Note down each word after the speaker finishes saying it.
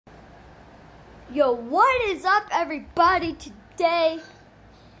Yo, what is up, everybody? Today,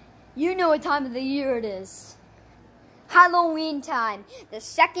 you know what time of the year it is. Halloween time. The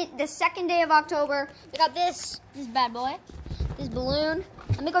second day of October. We got this bad boy, this balloon.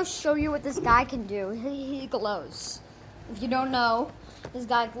 Let me go show you what this guy can do. He glows. If you don't know, this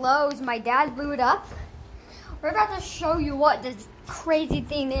guy glows. My dad blew it up. We're about to show you what this crazy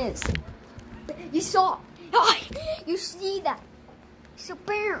thing is. You saw? You see that? So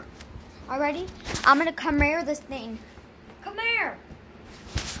bam. Alrighty, I'm gonna come here this thing. Come here.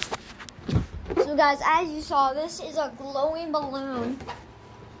 So guys, as you saw, this is a glowing balloon.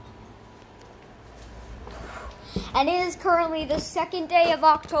 And it is currently the second day of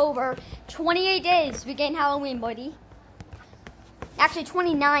October. 28 days we gain Halloween, buddy. Actually,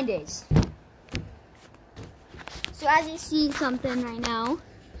 29 days. So as you see something right now.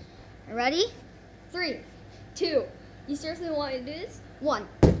 Ready? 3, 2. You seriously want to do this? 1.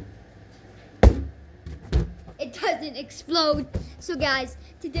 It doesn't explode. So guys,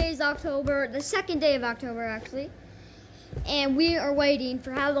 today is October, the second day of October actually. And we are waiting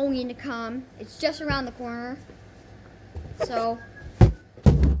for Halloween to come. It's just around the corner. So,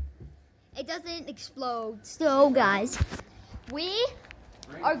 it doesn't explode. So guys, we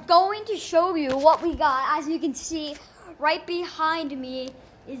are going to show you what we got. As you can see, right behind me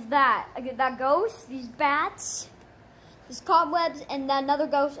is that ghost, these bats, these cobwebs, and then another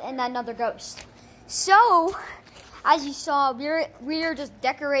ghost, and then another ghost. So, as you saw, we're just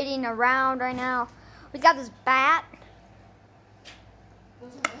decorating around right now. We got this bat.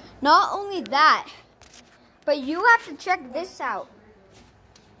 Not only that, but you have to check this out.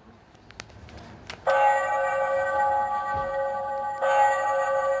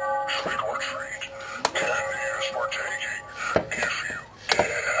 Trick or treat. Candy is for taking if you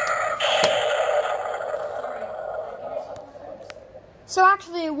dare. So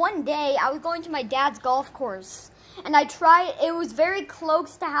actually, one day I was going to my dad's golf course, and it was very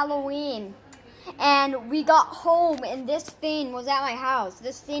close to Halloween, and we got home, and this thing was at my house.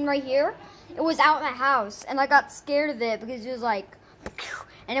 This thing right here, it was out my house, and I got scared of it because it was like,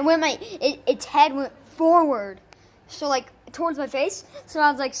 and its head went forward, so like towards my face, so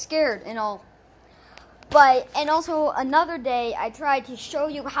I was like scared and all. And also another day, I tried to show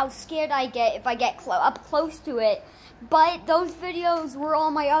you how scared I get if I get up close to it. But those videos were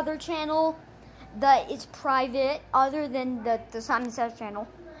on my other channel that is private, other than the Simon Says channel.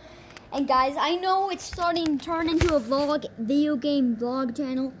 And guys, I know it's starting to turn into a video game vlog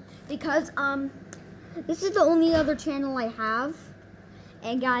channel, because this is the only other channel I have.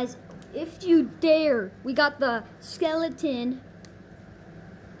 And guys, if you dare, we got the skeleton,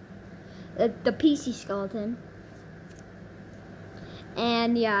 the PC skeleton.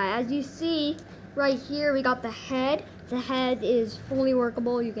 And yeah, as you see right here, we got the head. The head is fully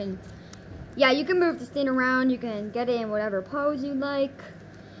workable. You can move this thing around. You can get it in whatever pose you like.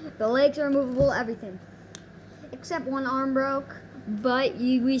 The legs are movable, everything. Except one arm broke. But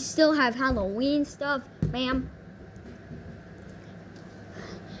we still have Halloween stuff. Bam.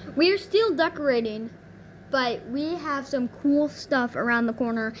 We are still decorating, but we have some cool stuff around the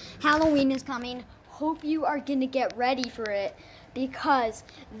corner. Halloween is coming. Hope you are going to get ready for it, because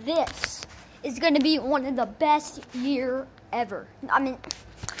this is going to be one of the best year ever. I mean,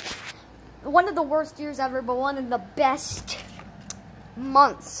 one of the worst years ever, but one of the best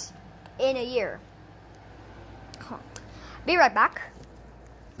months in a year. Be right back.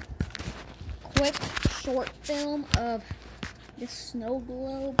 Quick short film of the snow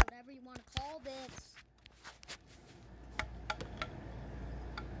globe, whatever you want to call this.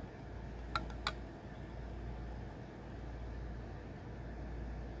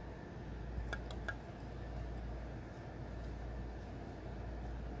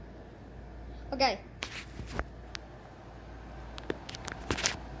 Okay.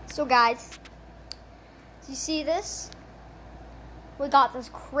 So guys, you see this? We got this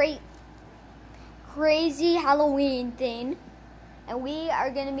crazy Halloween thing, and we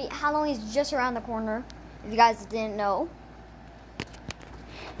are gonna be, Halloween is just around the corner, if you guys didn't know.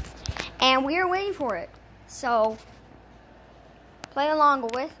 And we are waiting for it. So play along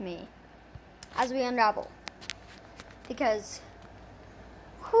with me as we unravel. Because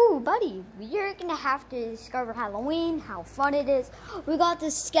buddy, you're gonna have to discover Halloween, how fun it is. We got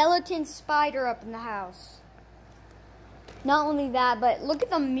this skeleton spider up in the house. Not only that, but look at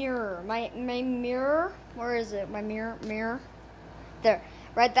the mirror. My mirror, where is it? My mirror. There,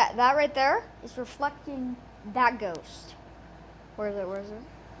 right, that right there is reflecting that ghost. Where is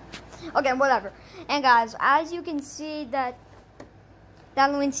it? Okay, whatever. And guys, as you can see, that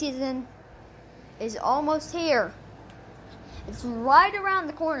Halloween season is almost here. It's right around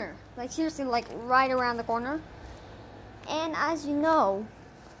the corner. Like seriously, like right around the corner. And as you know,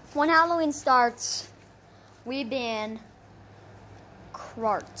 when Halloween starts, we ban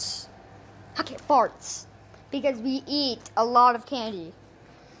farts. Okay, farts. Because we eat a lot of candy.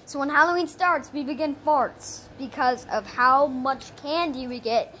 So when Halloween starts, we begin farts because of how much candy we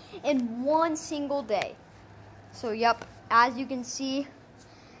get in one single day. So yep, as you can see,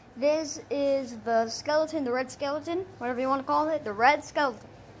 this is the skeleton, the red skeleton, whatever you want to call it, the red skeleton.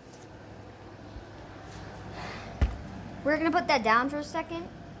 We're going to put that down for a second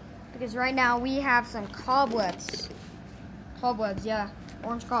because right now we have some cobwebs. Cobwebs, yeah,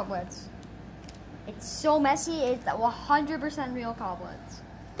 orange cobwebs. It's so messy, it's 100% real cobwebs.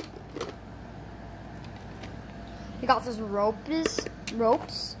 We got those ropes.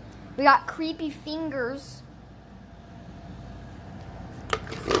 We got creepy fingers.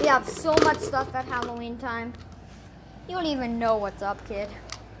 We have so much stuff at Halloween time. You don't even know what's up, kid.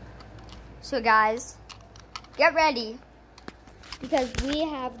 So guys, get ready. Because we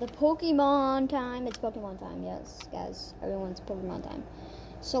have the Pokemon time. It's Pokemon time, yes, guys. Everyone's Pokemon time.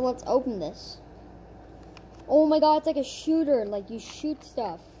 So let's open this. Oh my god, it's like a shooter. Like you shoot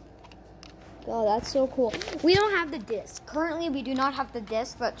stuff. Oh, that's so cool. We don't have the disc. Currently, we do not have the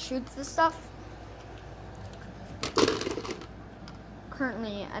disc that shoots the stuff.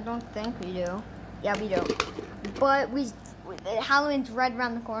 Currently, I don't think we do. Yeah, we do. But Halloween's right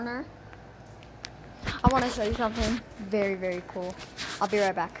around the corner. I want to show you something very, very cool. I'll be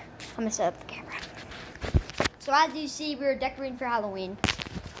right back. I'm going to set up the camera. So as you see, we were decorating for Halloween.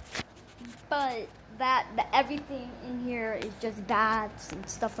 But everything in here is just bats and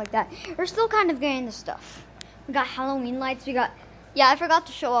stuff like that. We're still kind of getting the stuff. We got Halloween lights. We got, yeah, I forgot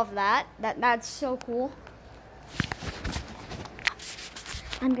to show off that. That's so cool.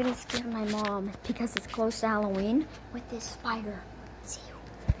 I'm gonna scare my mom because it's close to Halloween with this spider. See you.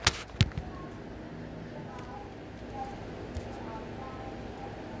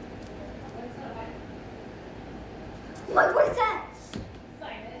 What is that?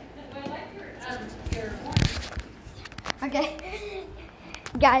 Okay,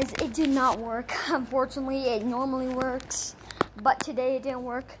 guys, it did not work. Unfortunately, it normally works, but today it didn't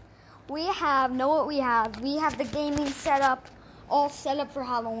work. We have the gaming setup, all set up for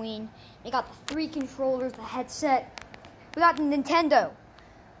Halloween. We got the 3 controllers, the headset. We got the Nintendo.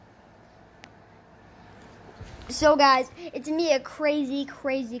 So, guys, it's gonna be a crazy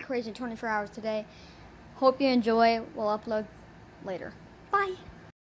 24 hours today. Hope you enjoy. We'll upload later. Bye.